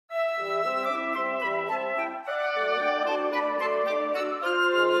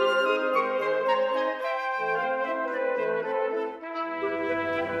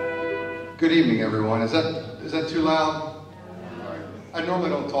Good evening, everyone. Is that too loud? All right. I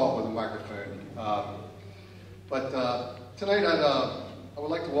normally don't talk with a microphone, but tonight I would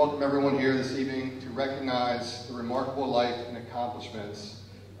like to welcome everyone here this evening to recognize the remarkable life and accomplishments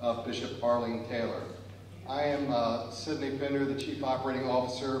of Bishop Arlene Taylor. I am Sidney Pender, the Chief Operating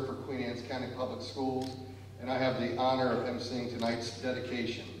Officer for Queen Anne's County Public Schools, and I have the honor of emceeing tonight's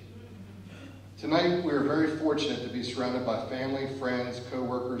dedication. Tonight, we are very fortunate to be surrounded by family, friends,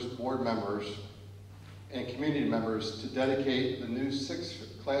 co-workers, board members, and community members to dedicate the new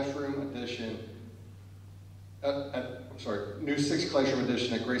sixth classroom addition at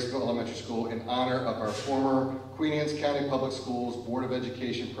Grasonville Elementary School in honor of our former Queen Anne's County Public Schools Board of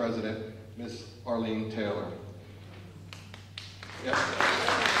Education President, Ms. Arlene Taylor. Yep.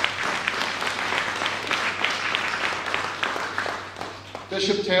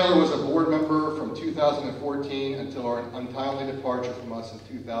 Bishop Taylor was a board member from 2014 until our untimely departure from us in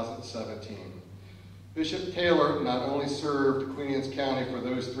 2017. Bishop Taylor not only served Queen Anne's County for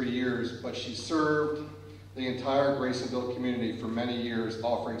those 3 years, but she served the entire Grasonville community for many years,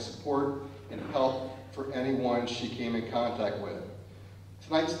 offering support and help for anyone she came in contact with.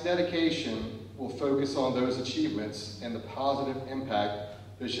 Tonight's dedication will focus on those achievements and the positive impact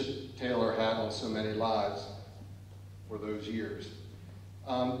Bishop Taylor had on so many lives for those years.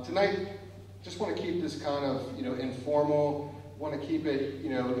 Tonight, just want to keep this kind of, informal. Want to keep it,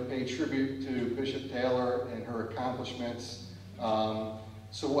 to pay tribute to Bishop Taylor and her accomplishments. So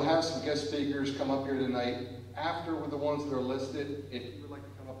we'll have some guest speakers come up here tonight. After with the ones that are listed, if you would like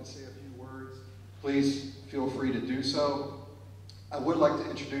to come up and say a few words, please feel free to do so. I would like to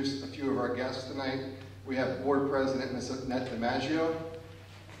introduce a few of our guests tonight. We have Board President Ms. Annette DiMaggio.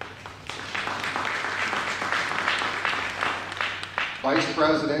 Vice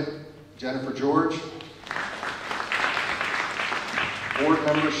President Jennifer George. Board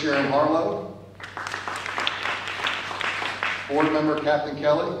Member Sharon Harlow. Board Member Captain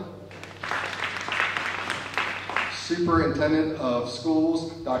Kelly. Superintendent of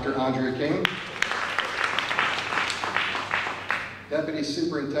Schools Dr. Andrea King. Deputy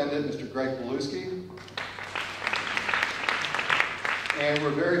Superintendent Mr. Greg Beluski. And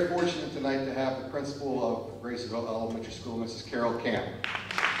we're very fortunate tonight to have the principal of Grasonville Elementary School, Mrs. Carol Camp.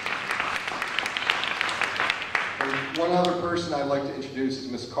 And one other person I'd like to introduce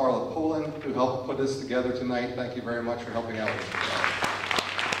is Ms. Carla Pullen, who helped put this together tonight. Thank you very much for helping out with this.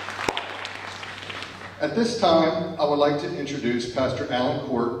 At this time, I would like to introduce Pastor Alan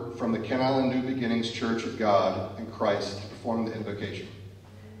Court from the Kent Island New Beginnings Church of God in Christ to perform the invocation.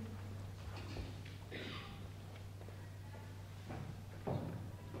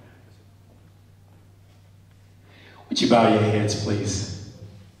 Would you bow your heads, please?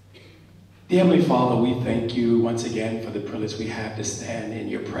 Dear Heavenly Father, we thank you once again for the privilege we have to stand in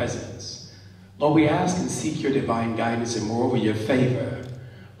your presence. Lord, we ask and seek your divine guidance and moreover your favor.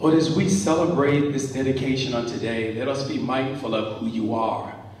 Lord, as we celebrate this dedication on today, let us be mindful of who you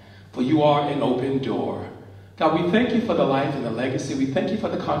are, for you are an open door. God, we thank you for the life and the legacy. We thank you for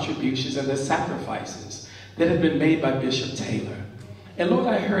the contributions and the sacrifices that have been made by Bishop Taylor. And Lord,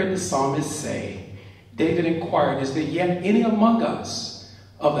 I heard the psalmist say, David inquired, is there yet any among us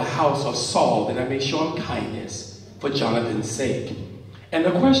of the house of Saul that I may show him kindness for Jonathan's sake? And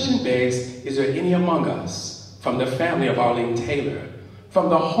the question begs, is there any among us from the family of Arlene Taylor, from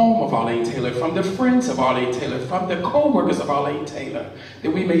the home of Arlene Taylor, from the friends of Arlene Taylor, from the co-workers of Arlene Taylor,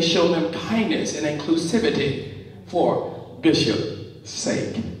 that we may show them kindness and inclusivity for Bishop's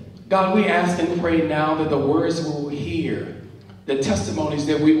sake? God, we ask and pray now that the words we will hear, the testimonies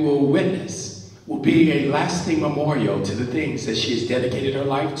that we will witness, will be a lasting memorial to the things that she has dedicated her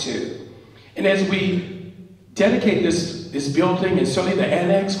life to. And as we dedicate this building and certainly the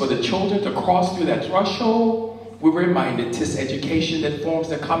annex for the children to cross through that threshold, we're reminded 'tis education that forms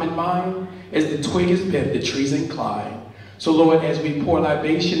the common mind. As the twig is bent, the trees incline. So Lord, as we pour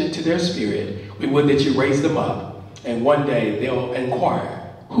libation into their spirit, we would that you raise them up, and one day they'll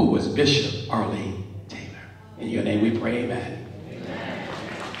inquire, who was Bishop Arlene Taylor? In your name we pray, amen.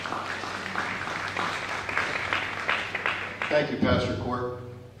 Thank you, Pastor Court,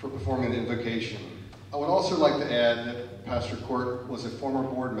 for performing the invocation. I would also like to add that Pastor Court was a former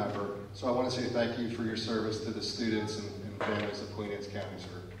board member, so I want to say thank you for your service to the students and families of Queen Anne's County,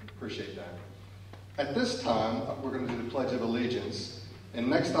 sir. Appreciate that. At this time, we're going to do the Pledge of Allegiance, and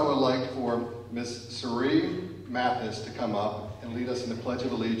next I would like for Ms. Sari Mathis to come up and lead us in the Pledge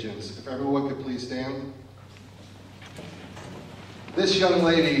of Allegiance. If everyone could please stand. This young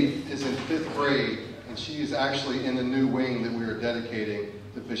lady is in 5th grade, and she is actually in the new wing that we are dedicating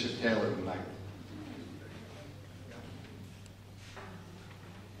to Bishop Taylor tonight.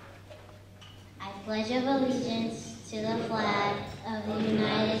 pledge of allegiance to the flag of the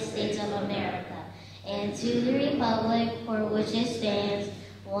United States of America and to the republic for which it stands,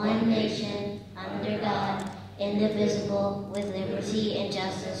 one nation, under God, indivisible, with liberty and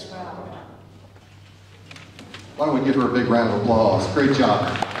justice for all. Why don't we give her a big round of applause? Great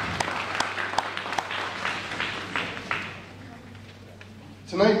job.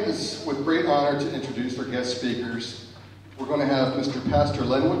 Tonight is with great honor to introduce our guest speakers. We're going to have Mr. Pastor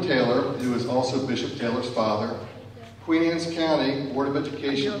Lenwood Taylor, who is also Bishop Taylor's father, Queen Anne's County Board of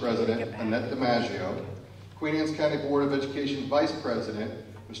Education President Annette DiMaggio, Queen Anne's County Board of Education Vice President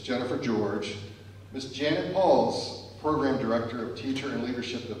Ms. Jennifer George, Ms. Janet Pauls, Program Director of Teacher and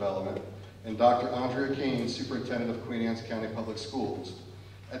Leadership Development, and Dr. Andrea Kane, Superintendent of Queen Anne's County Public Schools.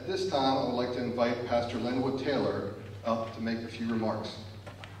 At this time, I would like to invite Pastor Lenwood Taylor up to make a few remarks.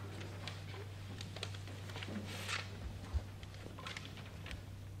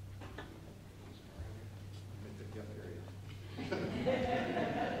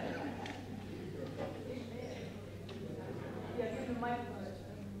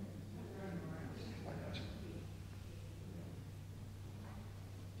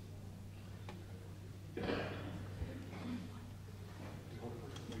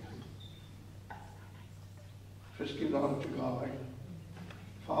 First, give honor to God,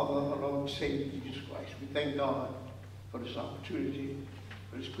 Father, our Lord and Savior, Jesus Christ. We thank God for this opportunity,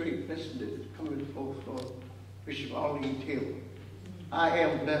 for this great blessing that is coming forth from Bishop Arlene Taylor. I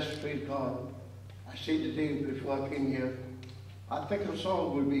am blessed, praise God. I said today before I came here, I think the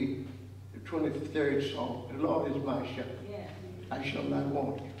song would be the 23rd song, The Lord is my shepherd. I shall not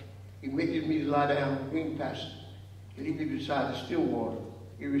want. He maketh me to lie down in green pastures. He lead me beside the still water.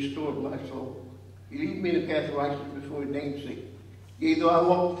 He restored my soul. He lead me in the path of righteousness before his name's sake. Yea, though I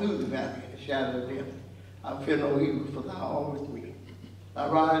walk through the valley of the shadow of death, I fear no evil, for thou art with me. Thy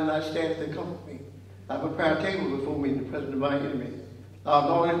rod and thy staff, they comfort me. Thou prepare a table before me in the presence of my enemy. Thou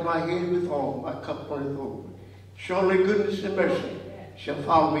anointest my head with oil, my cup runneth over. Surely goodness and mercy shall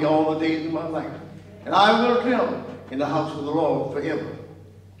follow me all the days of my life, and I will dwell in the house of the Lord forever.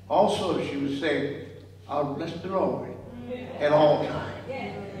 Also, she would say, I'll bless the Lord at all times.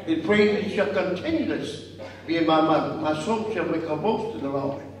 His praises shall continuously be in my mouth. My soul shall make a boast in the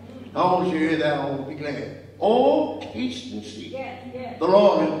Lord. All shall hear thou and be glad. Oh, taste and see. The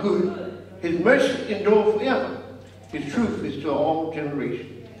Lord is good. His mercy endure forever. His truth is to all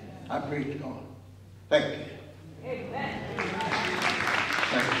generations. I praise God. Thank you. Amen.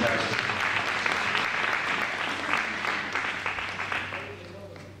 Thank you, Pastor.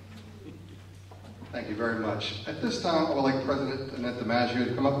 Thank you very much. At this time, I would like President Annette DiMaggio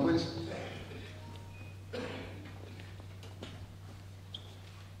to come up, please.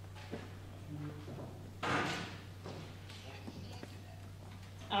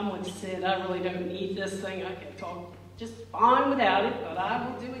 I'm going to sit. I really don't need this thing. I can talk just fine without it, but I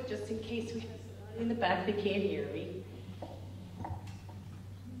will do it just in case we in the back they can't hear me.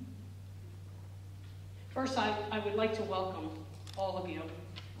 First, I would like to welcome all of you.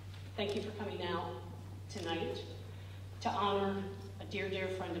 Thank you for coming out tonight to honor a dear, dear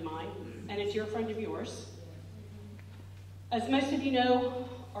friend of mine and a dear friend of yours. As most of you know,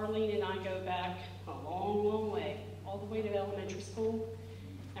 Arlene and I go back a long, long way, all the way to elementary school,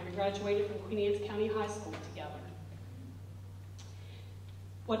 and we graduated from Queen Anne's County High School together.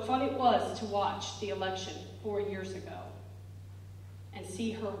 What fun it was to watch the election 4 years ago and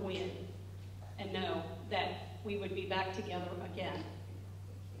see her win and know that we would be back together again.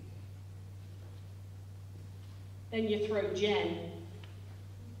 Then you throw Jen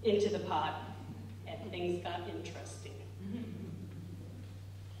into the pot, and things got interesting.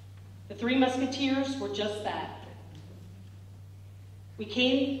 The Three Musketeers were just that. We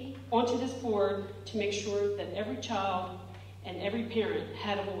came onto this board to make sure that every child and every parent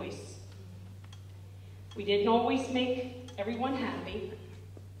had a voice. We didn't always make everyone happy,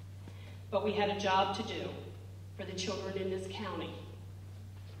 but we had a job to do for the children in this county,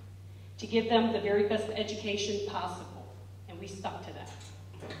 to give them the very best education possible, and we stuck to that.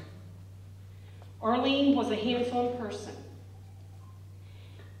 Arlene was a hands-on person.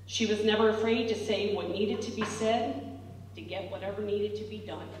 She was never afraid to say what needed to be said to get whatever needed to be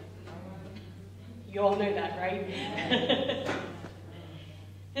done. You all know that, right?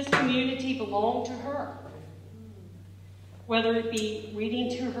 This community belonged to her. Whether it be reading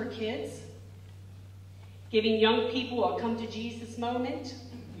to her kids, giving young people a come to Jesus moment,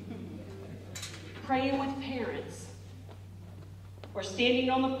 praying with parents, or standing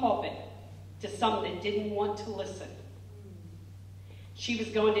on the pulpit to some that didn't want to listen. She was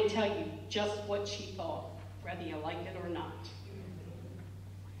going to tell you just what she thought, whether you liked it or not.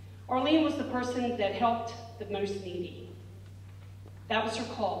 Arlene was the person that helped the most needy. That was her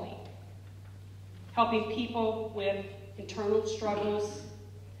calling, helping people with internal struggles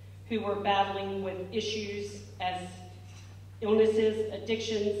who were battling with issues as illnesses,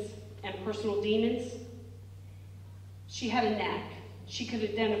 addictions, and personal demons. She had a knack. She could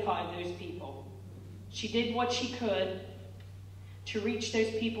identify those people. She did what she could to reach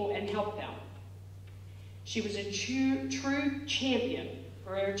those people and help them. She was a true champion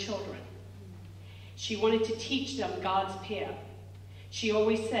for our children. She wanted to teach them God's path. She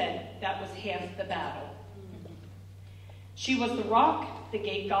always said that was half the battle. She was the rock that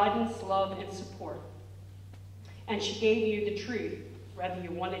gave guidance, love, and support. And she gave you the truth, whether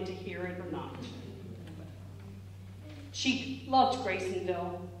you wanted to hear it or not. She loved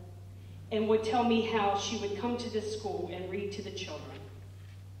Grasonville and would tell me how she would come to this school and read to the children.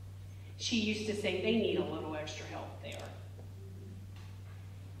 She used to say they need a little extra help there.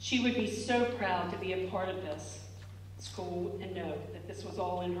 She would be so proud to be a part of this school and know that this was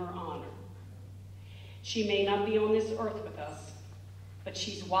all in her honor. She may not be on this earth with us, but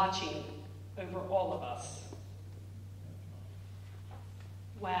she's watching over all of us.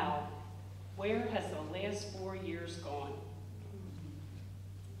 Wow, where has the last 4 years gone?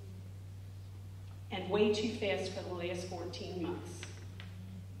 And way too fast for the last 14 months.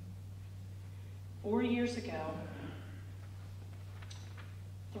 4 years ago,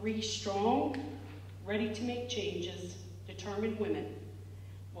 3 strong, ready to make changes, determined women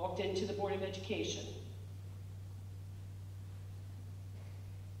walked into the Board of Education.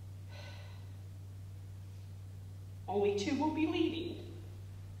 Only 2 will be leaving,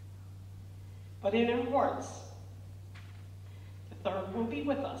 but in our hearts, the 3rd will be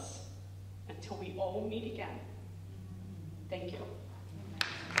with us until we all meet again. Thank you.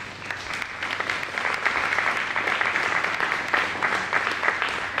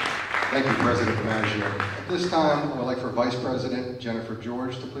 Thank you, President DiMaggio. At this time, I would like for Vice President Jennifer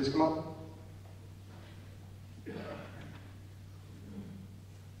George to please come up.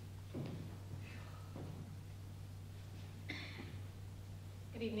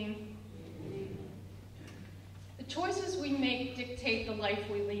 Good evening. The choices we make dictate the life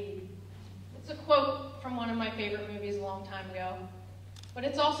we lead. It's a quote from one of my favorite movies a long time ago, but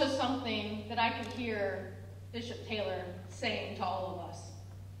it's also something that I could hear Bishop Taylor saying to all of us.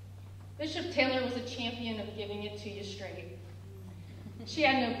 Bishop Taylor was a champion of giving it to you straight. She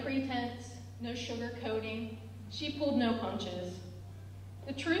had no pretense, no sugarcoating. She pulled no punches.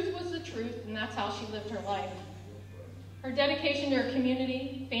 The truth was the truth, and that's how she lived her life. Her dedication to her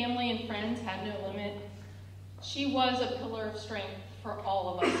community, family, and friends had no limit. She was a pillar of strength for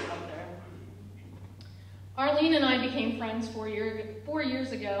all of us out there. Arlene and I became friends 4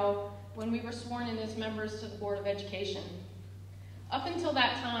 years ago when we were sworn in as members to the Board of Education. Up until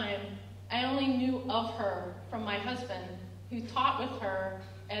that time, I only knew of her from my husband, who taught with her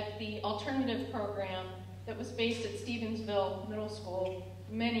at the alternative program that was based at Stevensville Middle School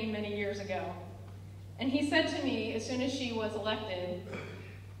many, many years ago. And he said to me, as soon as she was elected,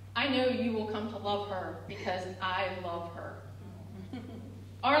 "I know you will come to love her because I love her."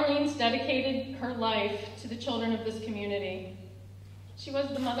 Arlene's dedicated her life to the children of this community. She was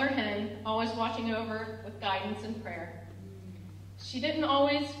the mother hen, always watching over with guidance and prayer. She didn't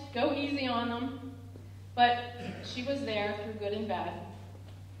always go easy on them, but she was there through good and bad.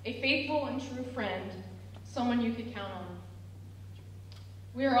 A faithful and true friend, someone you could count on.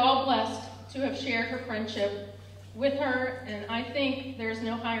 We are all blessed to have shared her friendship with her, and I think there's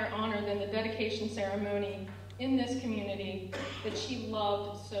no higher honor than the dedication ceremony in this community that she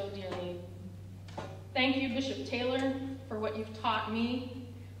loved so dearly. Thank you, Bishop Taylor, for what you've taught me,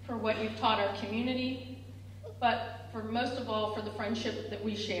 for what you've taught our community, but for most of all, for the friendship that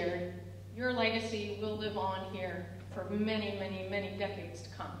we shared. Your legacy will live on here for many, many, many decades to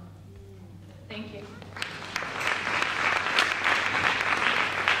come. Thank you.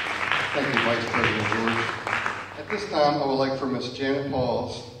 Thank you, Vice President George. At this time, I would like for Ms. Janet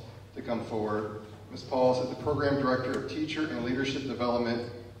Pauls to come forward. Ms. Pauls is the Program Director of Teacher and Leadership Development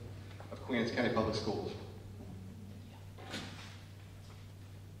of Queen Anne's County Public Schools.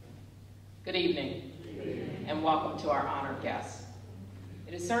 Good evening, and welcome to our honored guests.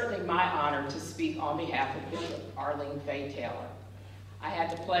 It is certainly my honor to speak on behalf of Bishop Arlene Faye Taylor. I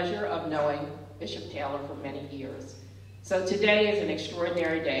had the pleasure of knowing Bishop Taylor for many years, so today is an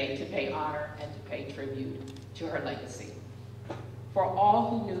extraordinary day to pay honor and to pay tribute to her legacy. For all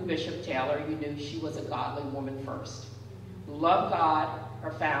who knew Bishop Taylor, you knew she was a godly woman first, who loved God,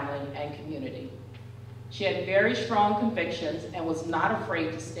 her family, and community. She had very strong convictions and was not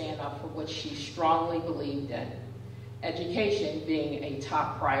afraid to stand up for what she strongly believed in. education being a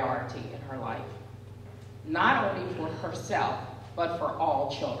top priority in her life, not only for herself, but for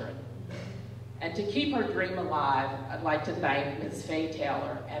all children. And to keep her dream alive, I'd like to thank Ms. Faye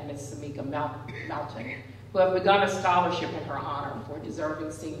Taylor and Ms. Samika Melton, who have begun a scholarship in her honor for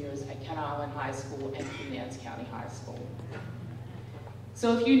deserving seniors at Kent Island High School and Queen Anne's County High School.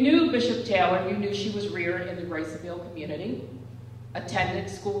 So if you knew Bishop Taylor, you knew she was reared in the Grasonville community, attended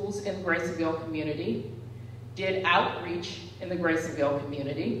schools in the Grasonville community, did outreach in the Grasonville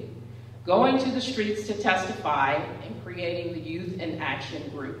community, going to the streets to testify and creating the Youth in Action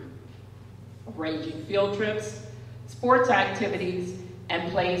group, arranging field trips, sports activities,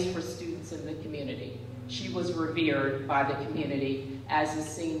 and plays for students in the community. She was revered by the community, as is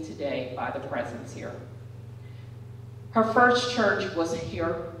seen today by the presence here. Her first church was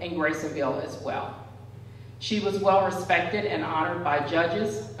here in Grasonville as well. She was well respected and honored by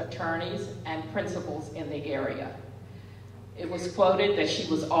judges, attorneys, and principals in the area. It was quoted that she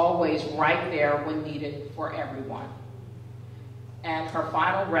was always right there when needed for everyone. And her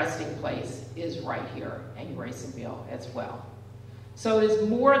final resting place is right here in Grasonville as well. So it is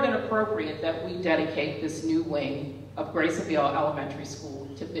more than appropriate that we dedicate this new wing of Grasonville Elementary School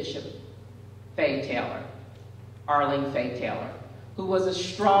to Bishop Faye Taylor, Arlene Faye Taylor, who was a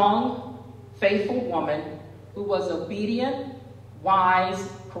strong, faithful woman who was obedient, wise,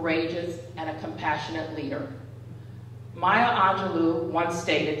 courageous, and a compassionate leader. Maya Angelou once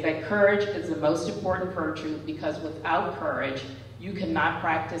stated that courage is the most important virtue because without courage, you cannot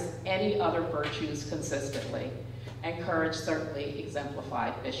practice any other virtues consistently. And courage certainly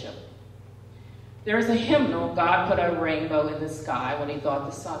exemplified Bishop. There is a hymnal, God put a rainbow in the sky when he thought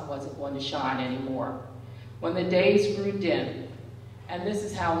the sun wasn't going to shine anymore, when the days grew dim. And this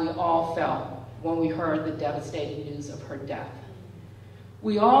is how we all felt when we heard the devastating news of her death.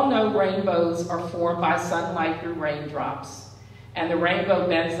 We all know rainbows are formed by sunlight through raindrops, and the rainbow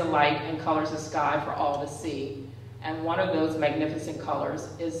bends the light and colors the sky for all to see. And one of those magnificent colors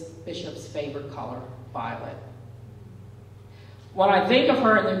is Bishop's favorite color, violet. When I think of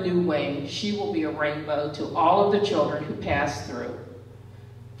her in the new wing, she will be a rainbow to all of the children who pass through.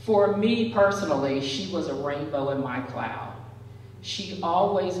 For me personally, she was a rainbow in my cloud. She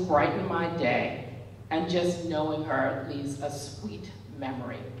always brightened my day, and just knowing her leaves a sweet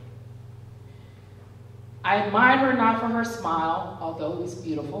memory. I admired her not for her smile, although it was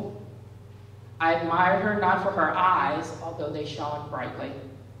beautiful. I admired her not for her eyes, although they shone brightly.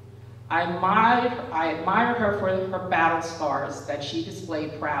 I admired her for her battle scars that she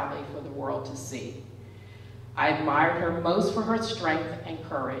displayed proudly for the world to see. I admired her most for her strength and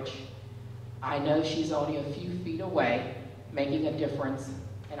courage. I know she's only a few feet away, making a difference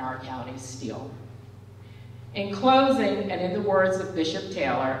in our county still. In closing, and in the words of Bishop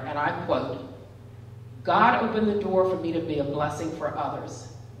Taylor, and I quote, "God opened the door for me to be a blessing for others.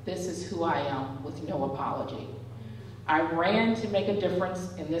 This is who I am with no apology. I ran to make a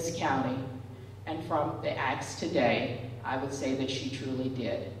difference in this county, and from the acts today, I would say that she truly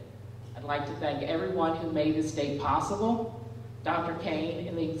did." I'd like to thank everyone who made this day possible, Dr. Kane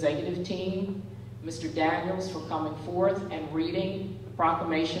and the executive team, Mr. Daniels for coming forth and reading the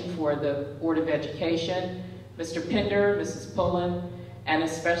proclamation for the Board of Education, Mr. Pinder, Mrs. Pullen, and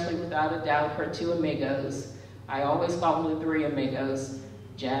especially without a doubt her two amigos. I always call them the three amigos,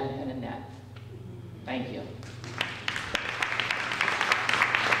 Jen and Annette. Thank you.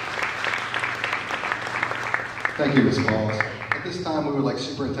 Thank you, Ms. Pauls. At this time, we would like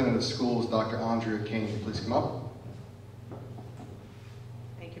Superintendent of Schools, Dr. Andrea Kane, to please come up.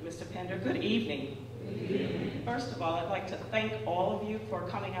 Thank you, Mr. Pender. Good evening. First of all, I'd like to thank all of you for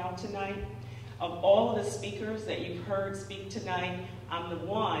coming out tonight. Of all of the speakers that you've heard speak tonight, I'm the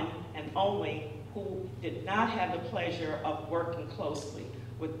one and only who did not have the pleasure of working closely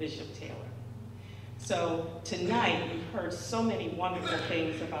with Bishop Taylor. So tonight, you've heard so many wonderful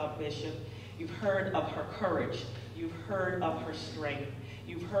things about Bishop. You've heard of her courage. You've heard of her strength.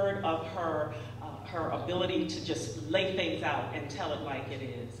 You've heard of her ability to just lay things out and tell it like it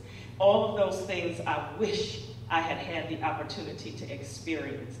is. All of those things I wish I had had the opportunity to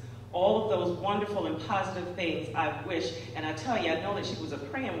experience. All of those wonderful and positive things I wish, and I tell you, I know that she was a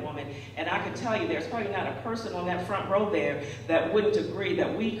praying woman, and I can tell you there's probably not a person on that front row there that wouldn't agree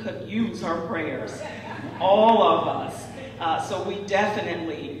that we could use her prayers. All of us. So we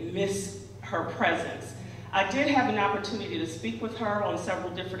definitely miss her presence. I did have an opportunity to speak with her on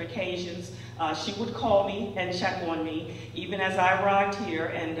several different occasions. She would call me and check on me, even as I arrived here,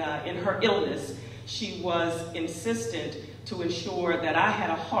 and in her illness, she was insistent to ensure that I had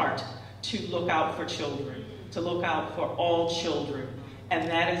a heart to look out for children, to look out for all children. And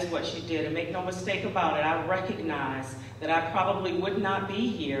that is what she did. And make no mistake about it, I recognize that I probably would not be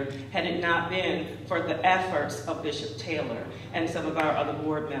here had it not been for the efforts of Bishop Taylor and some of our other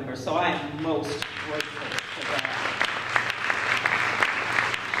board members. So I am most grateful for that.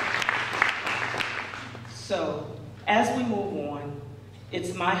 So as we move on,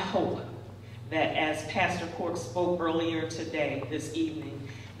 it's my hope that as Pastor Cork spoke earlier today, this evening,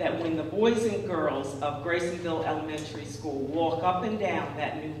 that when the boys and girls of Grasonville Elementary School walk up and down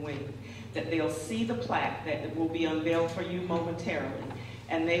that new wing, that they'll see the plaque that will be unveiled for you momentarily,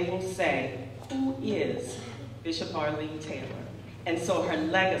 and they will say, who is Bishop Arlene Taylor? And so her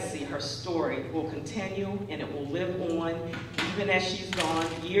legacy, her story will continue, and it will live on even as she's gone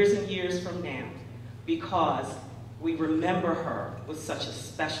years and years from now, because we remember her with such a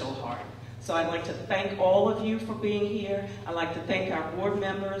special heart. So I'd like to thank all of you for being here. I'd like to thank our board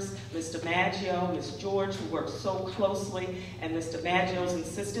members, Mr. Maggio, Ms. George, who worked so closely, and Mr. Maggio's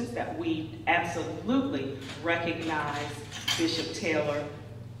insistence that we absolutely recognize Bishop Taylor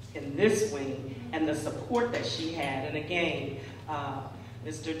in this wing and the support that she had. And again,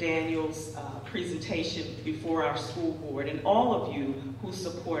 Mr. Daniels' presentation before our school board, and all of you who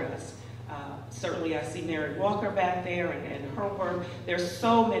support us. Certainly I see Mary Walker back there and her work. There's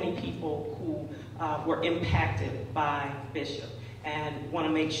so many people who were impacted by Bishop and want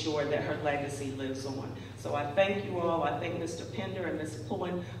to make sure that her legacy lives on. So I thank you all. I thank Mr. Pender and Ms.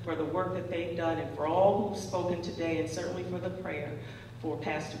 Pullen for the work that they've done, and for all who've spoken today, and certainly for the prayer for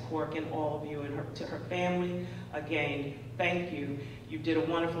Pastor Cork and all of you, and to her family. Again, thank you. You did a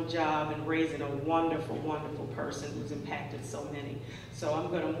wonderful job in raising a wonderful, wonderful person who's impacted so many. So I'm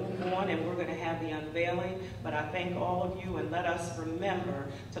going to move on, and we're going to have the unveiling, but I thank all of you, and let us remember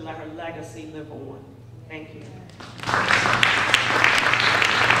to let her legacy live on. Thank you.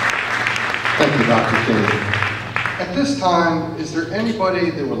 Thank you, Dr. King. At this time, is there anybody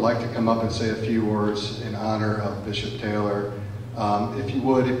that would like to come up and say a few words in honor of Bishop Taylor? If you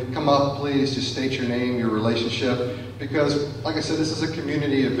come up, please just state your name, your relationship, because, like I said, this is a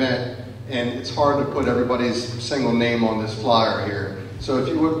community event, and it's hard to put everybody's single name on this flyer here. So if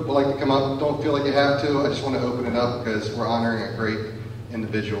you would like to come up, don't feel like you have to. I just want to open it up because we're honoring a great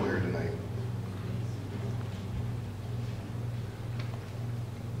individual here tonight.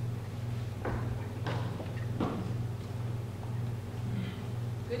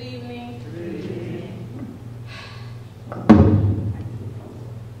 Good evening. Good evening.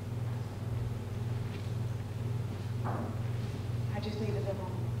 I just needed a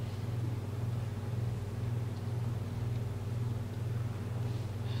moment.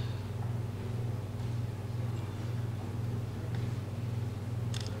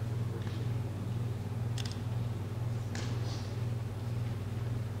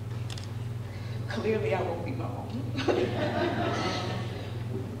 Clearly, I won't be long.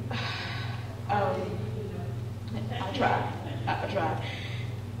 I tried.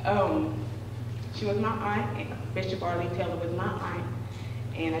 She was my aunt. Bishop Arlene Taylor was my aunt.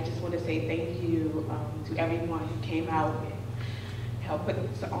 And I just want to say thank you to everyone who came out and helped put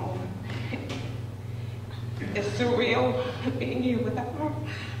this on. It's surreal being here without her.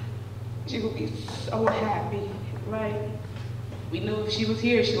 She would be so happy, right? We knew if she was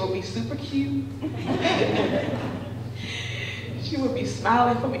here, she would be super cute. She would be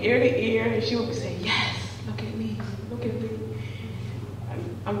smiling from ear to ear, and she would be saying, yes, look at me, look at me.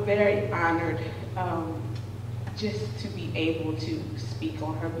 I'm very honored just to be able to speak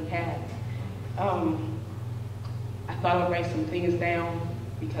on her behalf. I thought I'd write some things down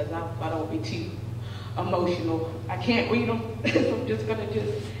because I thought I would be too emotional. I can't read them, so I'm just gonna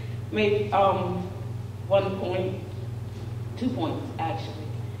make 1 point, 2 points actually,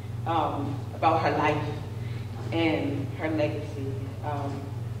 about her life and her legacy.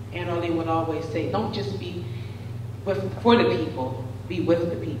 Aunt Arlene would always say, don't just be for the people, be with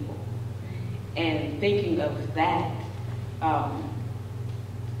the people. And thinking of that,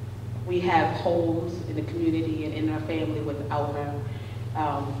 we have holes in the community and in our family without her.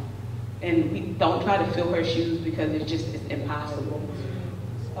 And we don't try to fill her shoes because it's impossible.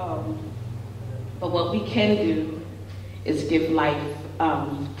 But what we can do is give life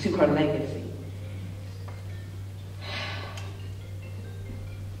to her legacy.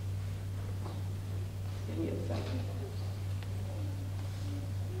 Give me a second.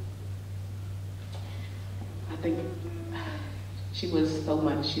 I think she was so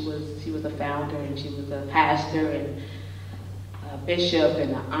much. She was a founder, and she was a pastor, and a bishop,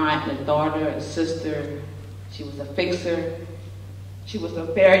 and an aunt, and a daughter, and a sister. She was a fixer. She was a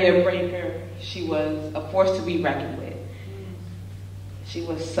barrier breaker. She was a force to be reckoned with. She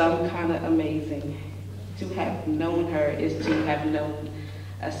was some kind of amazing to have known her is to have known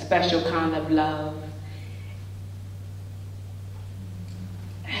a special kind of love.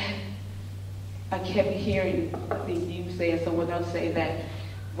 I kept hearing, I think you say and someone else say that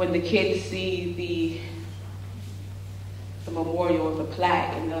when the kids see the memorial or the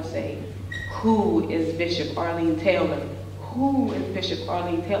plaque, and they'll say, who is Bishop Arlene Taylor? Who is Bishop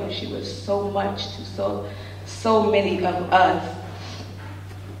Arlene Taylor? She was so much to so many of us.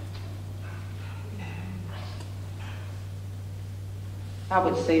 I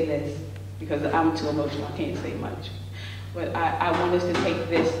would say this, because I'm too emotional, I can't say much. But I want us to take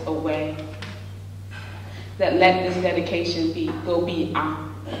this away, that let this dedication go be our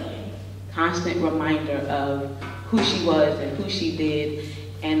constant reminder of who she was and who she did,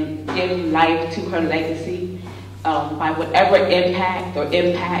 and give life to her legacy by whatever impact or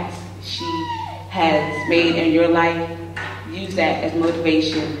impacts she has made in your life. Use that as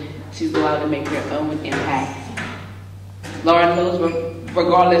motivation to go out and make your own impact. Lord knows,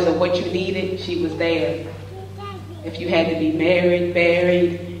 regardless of what you needed, she was there. If you had to be married,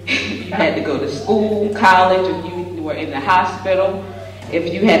 buried, if you had to go to school, college, if you were in the hospital,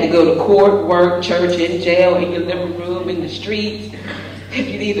 if you had to go to court, work, church, in jail, in your living room, in the streets, if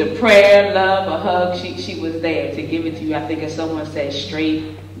you needed a prayer, love, a hug, she was there to give it to you. I think as someone said,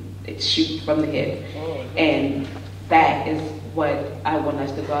 straight, shoot from the hip. And that is what I want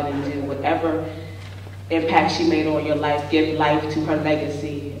us to go out and do. Whatever impact she made on your life, give life to her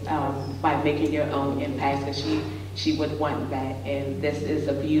legacy by making your own impact, because she would want that. And this is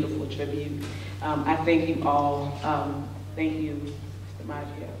a beautiful tribute. I thank you all. Thank you, Mr.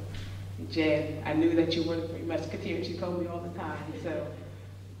 Maggio. Jen, I knew that you were the Three Musketeers. She told me all the time. So,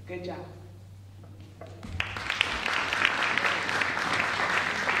 good job.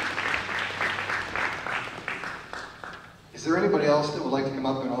 Is there anybody else that would like to come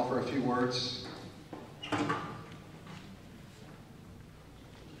up and offer a few words?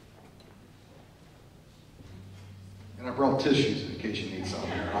 And I brought tissues in case you need some,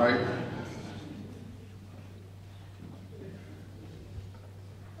 all right?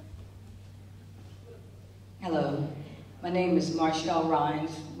 Hello, my name is Marshall Rhines,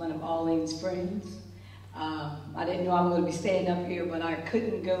 one of Arlene's friends. I didn't know I was going to be standing up here, but I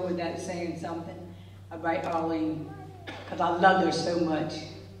couldn't go without saying something about Arlene, because I loved her so much,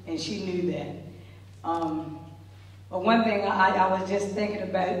 and she knew that. But one thing I was just thinking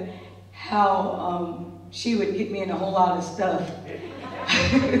about how she would get me in a whole lot of stuff.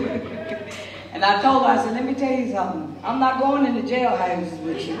 And I told her, I said, let me tell you something. I'm not going in the jailhouse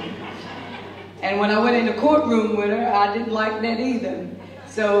with you. And when I went in the courtroom with her, I didn't like that either.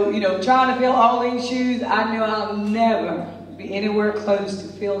 So, you know, trying to fill Arlene's shoes, I knew I'll never be anywhere close to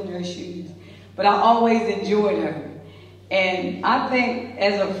filling her shoes. But I always enjoyed her. And I think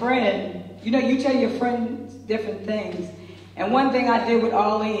as a friend, you know, you tell your friends different things. And one thing I did with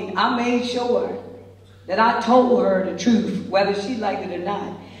Arlene, I made sure that I told her the truth, whether she liked it or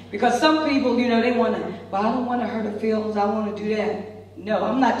not. Because some people, you know, they want to, well, I don't want to hurt her feelings, I want to do that. No,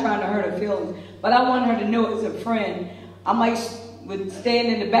 I'm not trying to hurt her feelings, but I want her to know as a friend. I would stand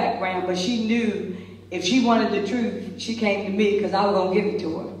in the background, but she knew if she wanted the truth, she came to me because I was going to give it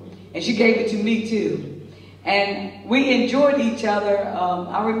to her. And she gave it to me too. And we enjoyed each other.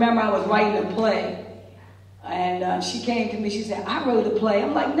 I remember I was writing a play, and she came to me, she said, I wrote a play.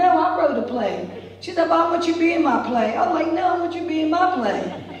 I'm like, no, I wrote a play. She said, well, I want you to be in my play. I was like, no, I want you to be in my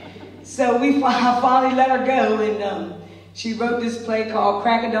play. So I finally let her go, and she wrote this play called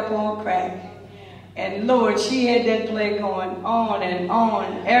Cracking Up on Crack. And Lord, she had that play going on and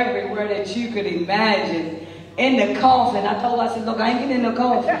on everywhere that you could imagine. In the coffin, I told her, I said, look, I ain't getting in the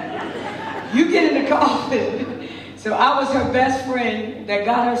coffin. You get in the coffin. So I was her best friend that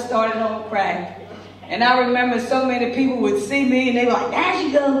got her started on crack. And I remember so many people would see me and they were like, there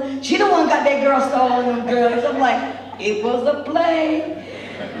she goes. She the one got that girl started on them drugs. I'm like, it was a play.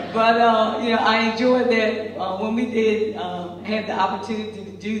 But, you know, I enjoyed that when we did have the opportunity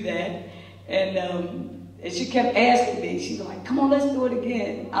to do that. And she kept asking me, she's like, come on, let's do it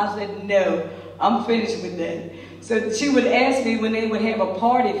again. I said, no, I'm finished with that. So she would ask me when they would have a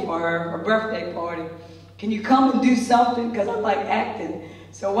party for her birthday party, can you come and do something? Because I like acting.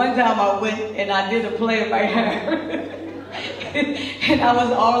 So one time I went and I did a play about her. And I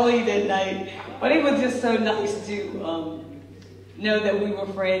was Arlene that night. But it was just so nice to know that we were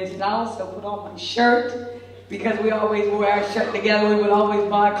friends. And I also put on my shirt because we always wore our shirt together. We would always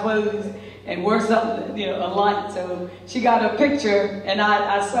buy clothes and wear something, you know, alike. So she got a picture, and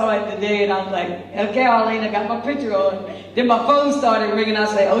I saw it today, and I was like, okay, Arlene, I got my picture on. Then my phone started ringing. I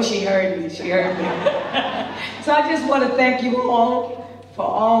said, oh, she heard me. She heard me. So I just want to thank you all for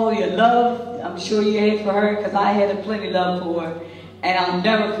all your love. I I'm sure you had for her, because I had a plenty love for her. And I'll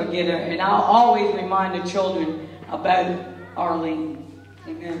never forget her. And I'll always remind the children about Arlene.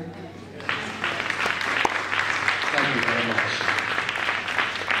 Amen. Thank you very much.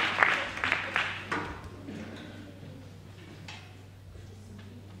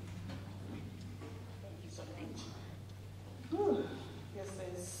 Thank you so much. Whew.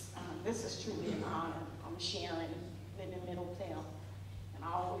 This is truly an honor. I'm Sharon, living in Middletown, and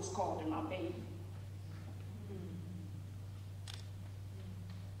I always called her my baby.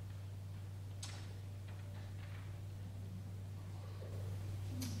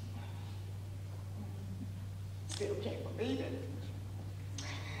 Still can't believe it.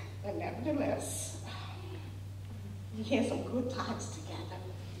 But nevertheless, we had some good times together.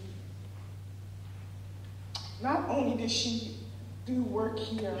 Not only did she do work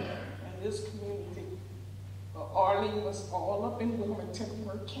here in this community, but Arlene was all up in Wilmington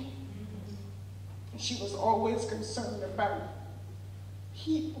working. And she was always concerned about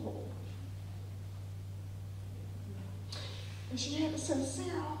people. And she had a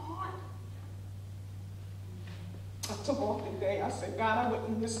sincere heart. I took off the day. I said, God, I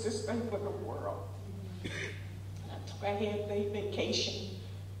wouldn't miss this thing for the world. And I had a vacation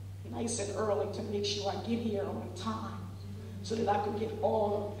nice and early to make sure I get here on time so that I could get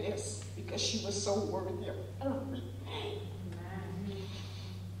all of this, because she was so worthy of everything.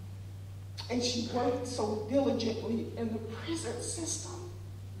 And she worked so diligently in the prison system.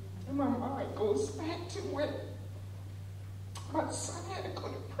 And my mind goes back to when my son had to go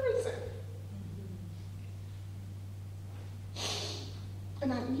to prison.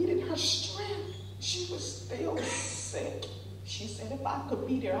 And I needed her strength. She was still sick. She said, if I could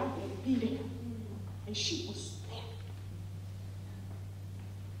be there, I would be there. And she was there.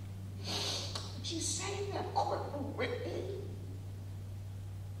 She sat in that courtroom with me.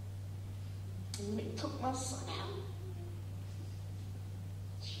 And they took my son out.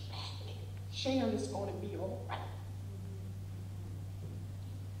 She begged me, Sharon is going to be all right.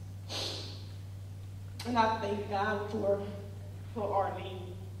 And I thank God for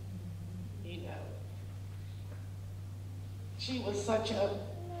Arlene. You know, she was such a,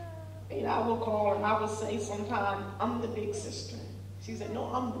 I will call her and I will say sometimes, I'm the big sister. She said, no,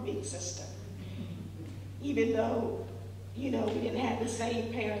 I'm the big sister. Even though, we didn't have the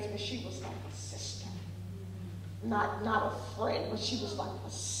same parents, but she was like a sister. Not a friend, but she was like a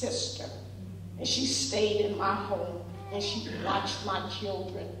sister. And she stayed in my home and she watched my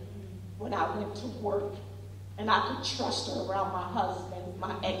children when I went to work. And I could trust her around my husband,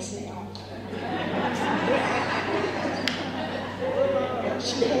 my ex now.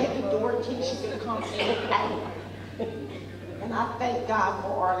 She had the door key, she could come in and out. And I thank God for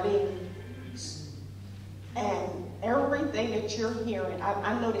Arlene. And everything that you're hearing,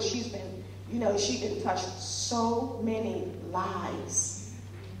 I know that she's been, she's been touched so many lives.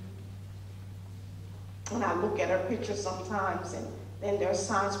 When I look at her picture sometimes, and then there's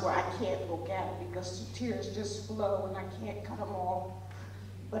times where I can't look at it because the tears just flow and I can't cut them off.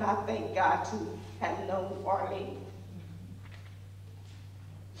 But I thank God to have known Arlene.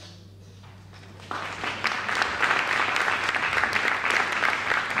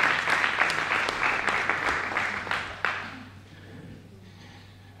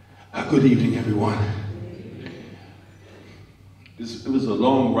 Good evening, everyone. It was a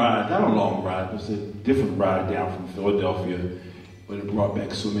long ride, not a long ride, it was a different ride down from Philadelphia, but it brought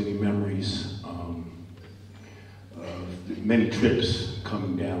back so many memories of many trips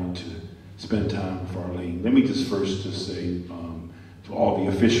coming down to spend time with Arlene. Let me just say to all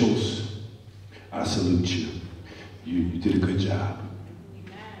the officials, I salute you. You did a good job.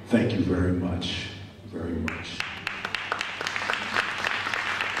 Thank you very much, very much.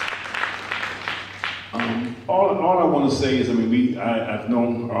 All I want to say is, I've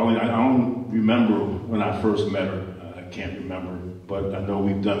known Arlene. I don't remember when I first met her. I can't remember, but I know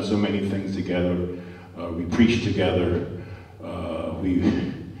we've done so many things together. We preached together.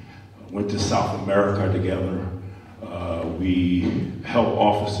 We went to South America together. We held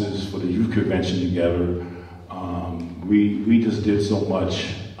offices for the youth convention together. We just did so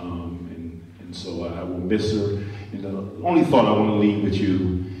much, and so I will miss her. And the only thought I want to leave with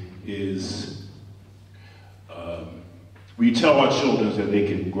you is, we tell our children that they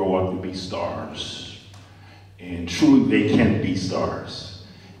can grow up and be stars. And truly they can be stars.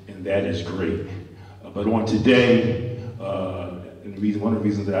 And that is great. But on today, and one of the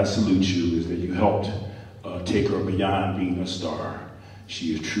reasons that I salute you is that you helped take her beyond being a star.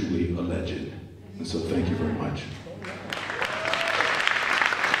 She is truly a legend. And so thank you very much.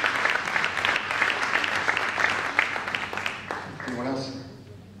 Anyone else?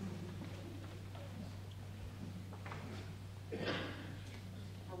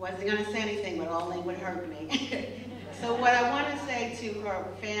 wasn't going to say anything, but Arlene would hurt me. So what I want to say to her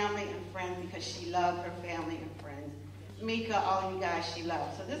family and friends, because she loved her family and friends, Mika, all you guys she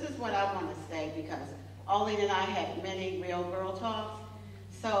loved. So this is what I want to say, because Arlene and I had many real girl talks.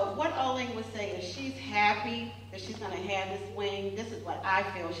 So what Arlene would say is she's happy that she's going to have this wing. This is what I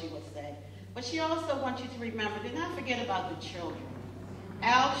feel she would say. But she also wants you to remember, do not forget about the children.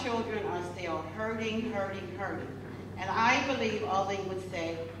 Our children are still hurting. And I believe Arlene would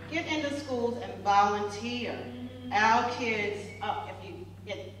say, get into schools and volunteer. Our kids,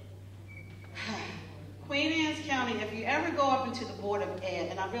 Queen Anne's County, if you ever go up into the Board of Ed,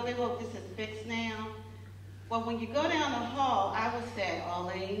 and I really hope this is fixed now, but when you go down the hall, I would say,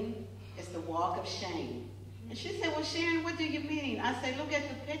 Arlene, it's the walk of shame. And she said, well, Sharon, what do you mean? I said, look at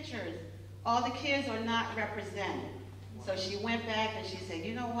the pictures. All the kids are not represented. So she went back and she said,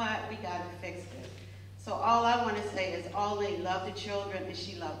 you know what? We got to fix this. So all I want to say is Arlene loved the children and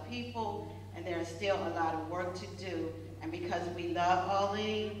she loved people, and there is still a lot of work to do. And because we love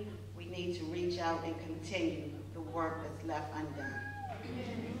Arlene, we need to reach out and continue the work that's left undone.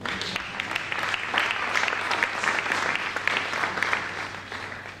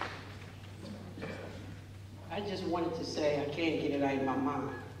 I just wanted to say, I can't get it out of my mind.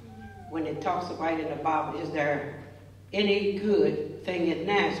 When it talks about in the Bible, is there any good thing in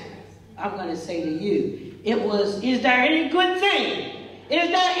Nazareth? I'm going to say to you, is there any good thing? Is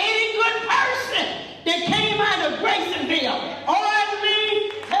there any good person that came out of Grasonville?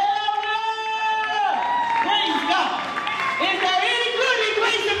 Arlene Taylor! Praise God. Is there any good in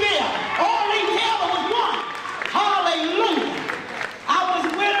Grasonville? Arlene Taylor was one. Hallelujah. I was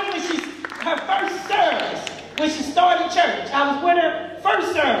with her her first service when she started church. I was with her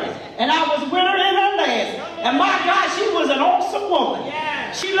first service, and I was with her in her last. And my God, she was an awesome woman.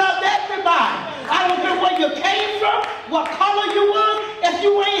 Yeah. She loved everybody. I don't care where you came from, what color you was, if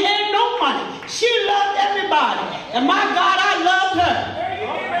you ain't had no money. She loved everybody. And my God, I loved her.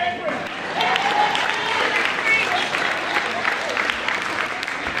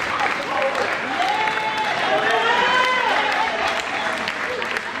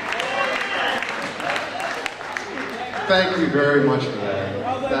 Thank you very much for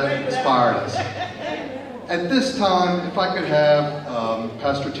that. That inspired us. At this time, if I could have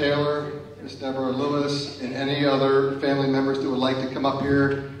Pastor Taylor, Miss Deborah Lewis, and any other family members that would like to come up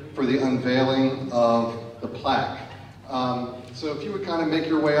here for the unveiling of the plaque. So if you would kind of make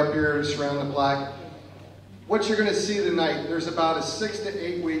your way up here to surround the plaque. What you're going to see tonight, there's about a 6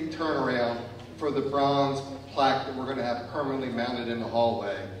 to 8 week turnaround for the bronze plaque that we're going to have permanently mounted in the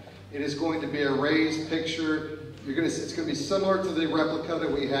hallway. It is going to be a raised picture. It's going to be similar to the replica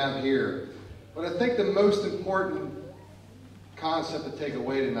that we have here. But I think the most important concept to take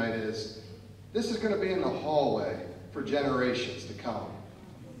away tonight is this is going to be in the hallway for generations to come.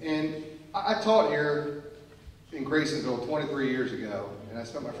 And I taught here in Grasonville 23 years ago, and I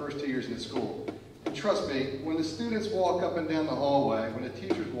spent my first 2 years in the school. And trust me, when the students walk up and down the hallway, when the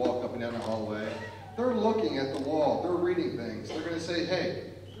teachers walk up and down the hallway, they're looking at the wall, they're reading things. They're going to say,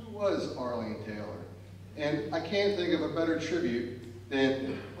 hey, who was Arlene Taylor? And I can't think of a better tribute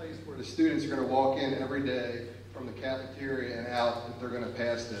than the place where the students are going to walk in every day from the cafeteria and out that they're going to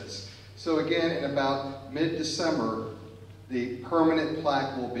pass this. So again, in about mid-December, the permanent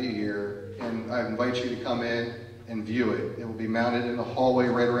plaque will be here, and I invite you to come in and view it. It will be mounted in the hallway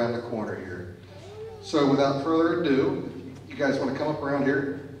right around the corner here. So without further ado, you guys want to come up around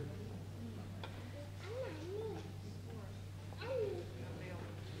here?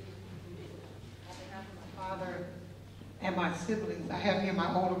 And my siblings. I have here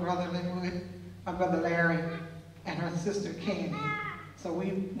my older brother Linwood, my brother Larry, and her sister Candy. So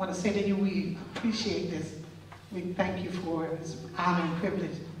we want to say to you, we appreciate this. We thank you for this honor and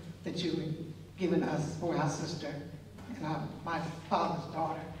privilege that you've given us for our sister and my father's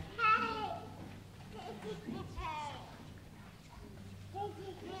daughter.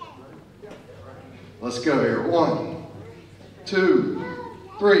 Let's go here. 1, 2,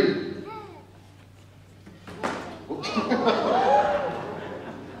 3. All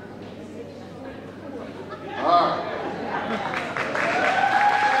right.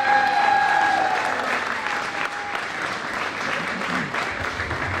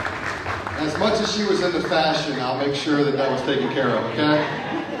 As much as she was into fashion, I'll make sure that was taken care of, okay?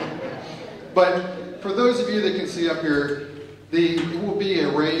 But for those of you that can see up here, it will be a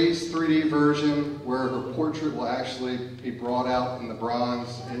raised 3D version where her portrait will actually be brought out in the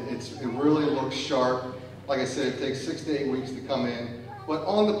bronze. It really looks sharp. Like I said, it takes 6 to 8 weeks to come in. But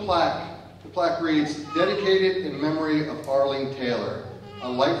on the plaque reads, dedicated in memory of Arlene Taylor, a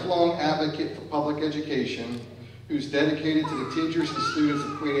lifelong advocate for public education who's dedicated to the teachers and students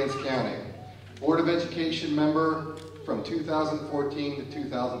of Queen Anne's County. Board of Education member from 2014 to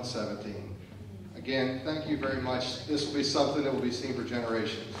 2017. Again, thank you very much. This will be something that will be seen for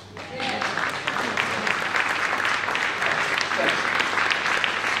generations.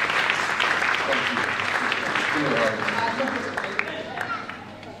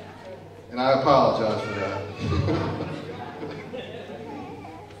 And I apologize for that.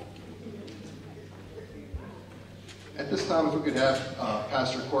 At this time, if we could have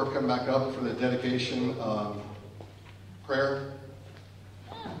Pastor Court come back up for the dedication prayer.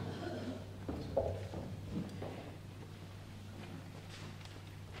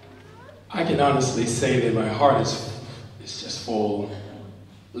 I can honestly say that my heart is just full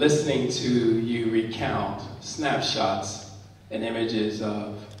listening to you recount snapshots and images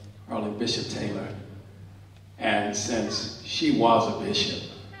of Arlene Bishop Taylor. And since she was a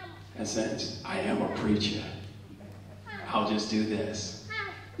bishop, and since I am a preacher, I'll just do this.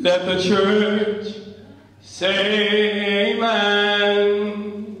 Let the church say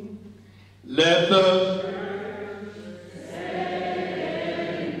amen. Let the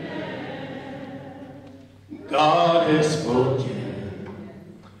God has spoken,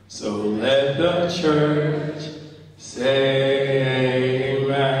 so let the church say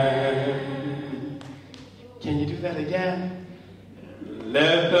amen. Can you do that again?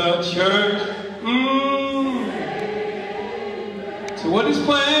 Let the church, to what His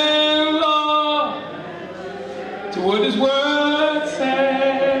plan, Lord, to what His word said.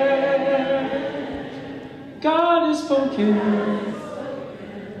 God has spoken.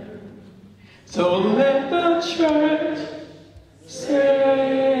 So let the church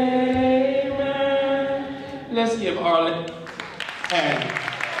say amen. Let's give Arlene a hand.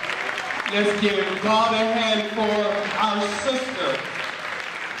 Let's give God a hand for our sister.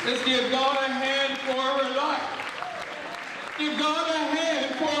 Let's give God a hand for her life. Give God a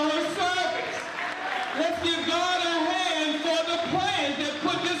hand for her service. Let's give God a hand for the plans that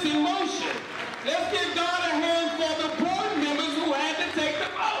put this in motion. Let's give God a hand for the board members who had to take the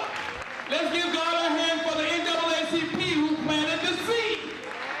vote. Let's give God a hand for the NAACP who planted the seed.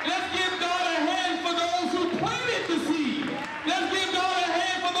 Let's give God a hand for those who planted the seed. Let's give God a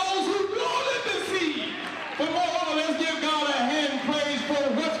hand for those who watered the seed. But moreover, let's give God a hand praise for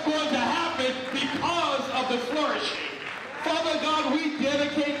what's going to happen because of the flourishing. Father God, we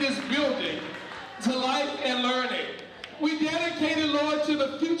dedicate this building to life and learning. We dedicate it, Lord, to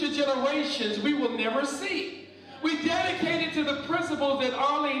the future generations we will never see. We dedicate it to the principles that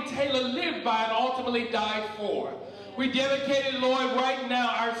Arlene Taylor lived by and ultimately died for. We dedicate it, Lord, right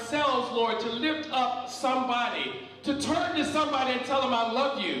now ourselves, Lord, to lift up somebody, to turn to somebody and tell them I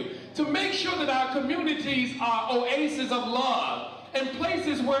love you, to make sure that our communities are oases of love and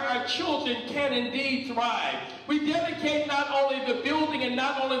places where our children can indeed thrive. We dedicate not only the building and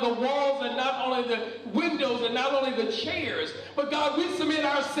not only the walls and not only the windows and not only the chairs, but God, we submit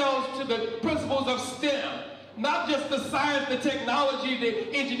ourselves to the principles of STEM. Not just the science, the technology,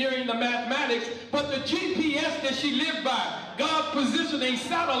 the engineering, the mathematics, but the GPS that she lived by. God positioning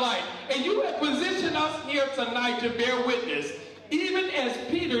satellite. And you have positioned us here tonight to bear witness. Even as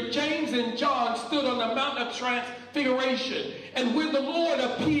Peter, James, and John stood on the Mount of Transfiguration, and when the Lord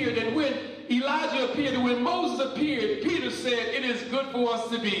appeared, and when Elijah appeared, and when Moses appeared, Peter said, it is good for us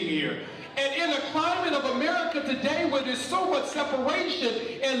to be here. And in a climate of America today where there's so much separation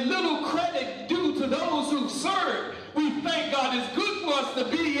and little credit due to those who serve, we thank God it's good for us to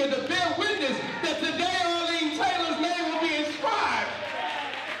be here to bear witness that today Arlene Taylor's name will be inscribed.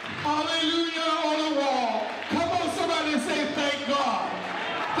 Hallelujah on the wall. Come on, somebody say thank God.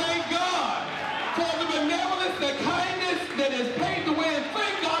 Thank God for the benevolence, the kindness that has paved the way, and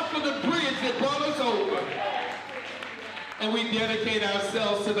thank God for the bridge that brought us over. And we dedicate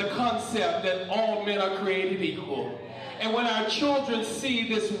ourselves to the concept that all men are created equal. And when our children see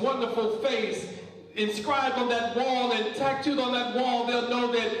this wonderful face inscribed on that wall and tattooed on that wall, they'll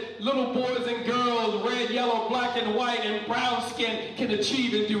know that little boys and girls, red, yellow, black, and white, and brown skin can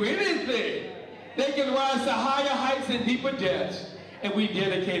achieve and do anything. They can rise to higher heights and deeper depths. And we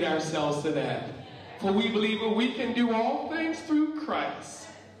dedicate ourselves to that. For we believe that we can do all things through Christ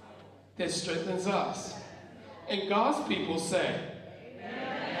that strengthens us. And God's people say,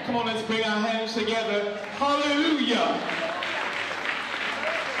 amen. Come on, let's bring our hands together. Hallelujah.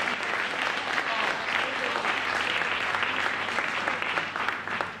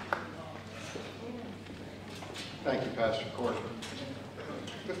 Thank you, Pastor Court.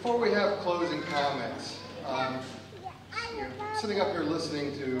 Before we have closing comments, sitting up here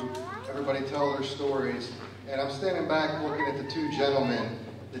listening to everybody tell their stories, and I'm standing back looking at the two gentlemen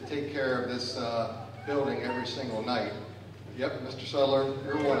that take care of this building every single night. Yep, Mr. Sutler,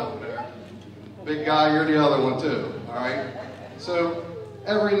 you're one of them there. Big guy, you're the other one too, all right? So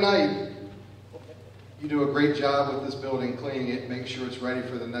every night, you do a great job with this building, cleaning it, making sure it's ready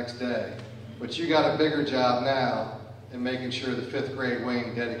for the next day. But you got a bigger job now in making sure the 5th grade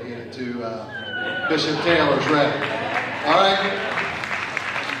wing dedicated to Bishop Taylor's ready. All right?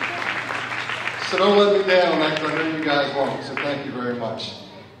 So don't let me down on that, because I know you guys won't, so thank you very much.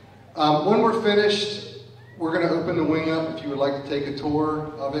 When we're finished, we're going to open the wing up. If you would like to take a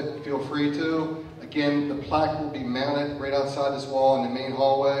tour of it, feel free to. Again, the plaque will be mounted right outside this wall in the main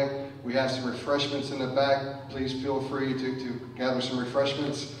hallway. We have some refreshments in the back. Please feel free to gather some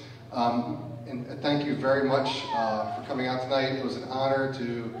refreshments. And thank you very much for coming out tonight. It was an honor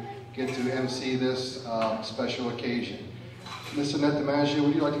to get to MC this special occasion. Ms. Annette DiMaggio,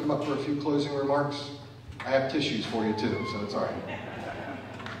 would you like to come up for a few closing remarks? I have tissues for you too, so it's all right.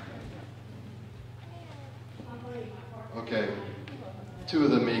 Okay, 2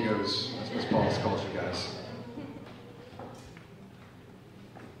 of the amigos, as Ms. Pauls calls you guys.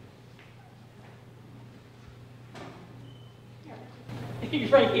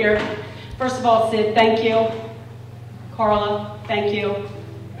 Right here. First of all, Sid, thank you. Carla, thank you.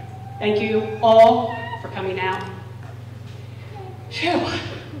 Thank you all for coming out. Phew.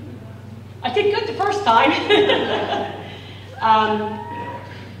 I did good the first time.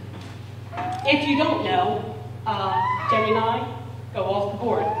 If you don't know, Jenny and I go off the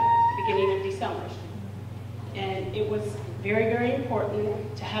board at the beginning of December. And it was very, very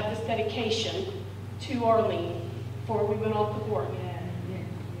important to have this dedication to Arlene before we went off the board.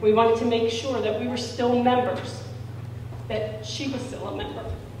 We wanted to make sure that we were still members, that she was still a member,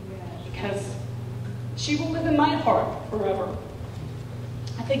 because she will live in my heart forever.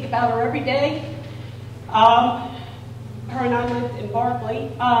 I think about her every day. Her and I lived in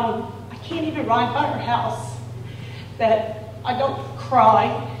Barclay. I can't even ride by her house that I don't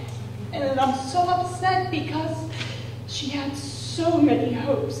cry. And I'm so upset because she had so many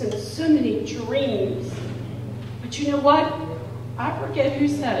hopes and so many dreams. But you know what? I forget who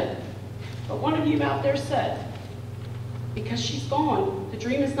said it, but one of you out there said, because she's gone, the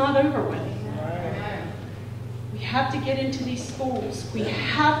dream is not over with. We have to get into these schools. We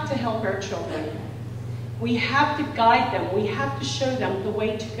have to help our children. We have to guide them. We have to show them the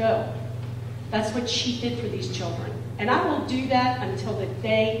way to go. That's what she did for these children. And I will do that until the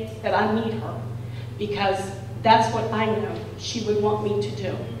day that I meet her, because that's what I know she would want me to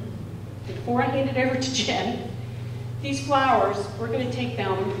do. Before I hand it over to Jen, these flowers, we're going to take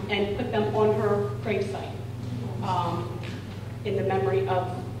them and put them on her gravesite in the memory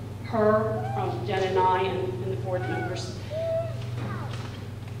of her, from Jen and I and the board members,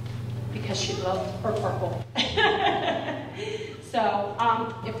 because she loved her purple. So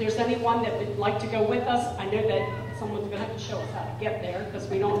if there's anyone that would like to go with us, I know that someone's going to have to show us how to get there, because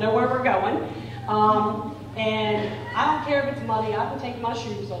we don't know where we're going. And I don't care if it's money. I can take my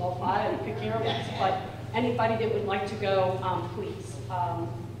shoes off. I could care less. But anybody that would like to go, please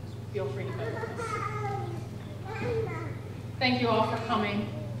feel free to go with us. Thank you all for coming.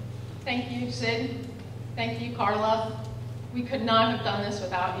 Thank you, Sid. Thank you, Carla. We could not have done this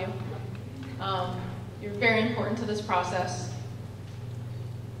without you. You're very important to this process.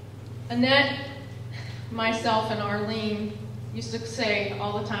 Annette, myself, and Arlene used to say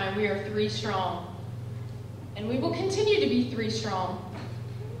all the time, we are 3 strong. And we will continue to be 3 strong,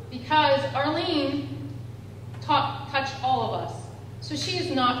 because Arlene touched all of us. So she is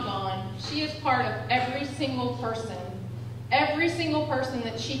not gone. She is part of every single person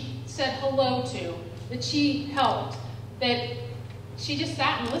that she said hello to, that she helped, that she just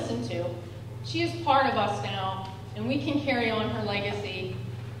sat and listened to. She is part of us now, and we can carry on her legacy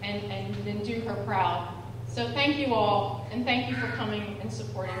and do her proud. So thank you all, and thank you for coming and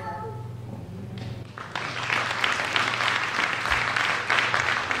supporting her.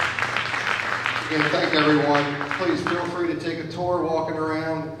 Again, thank everyone. Please feel free to take a tour walking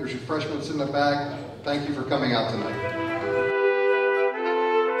around. There's refreshments in the back. Thank you for coming out tonight.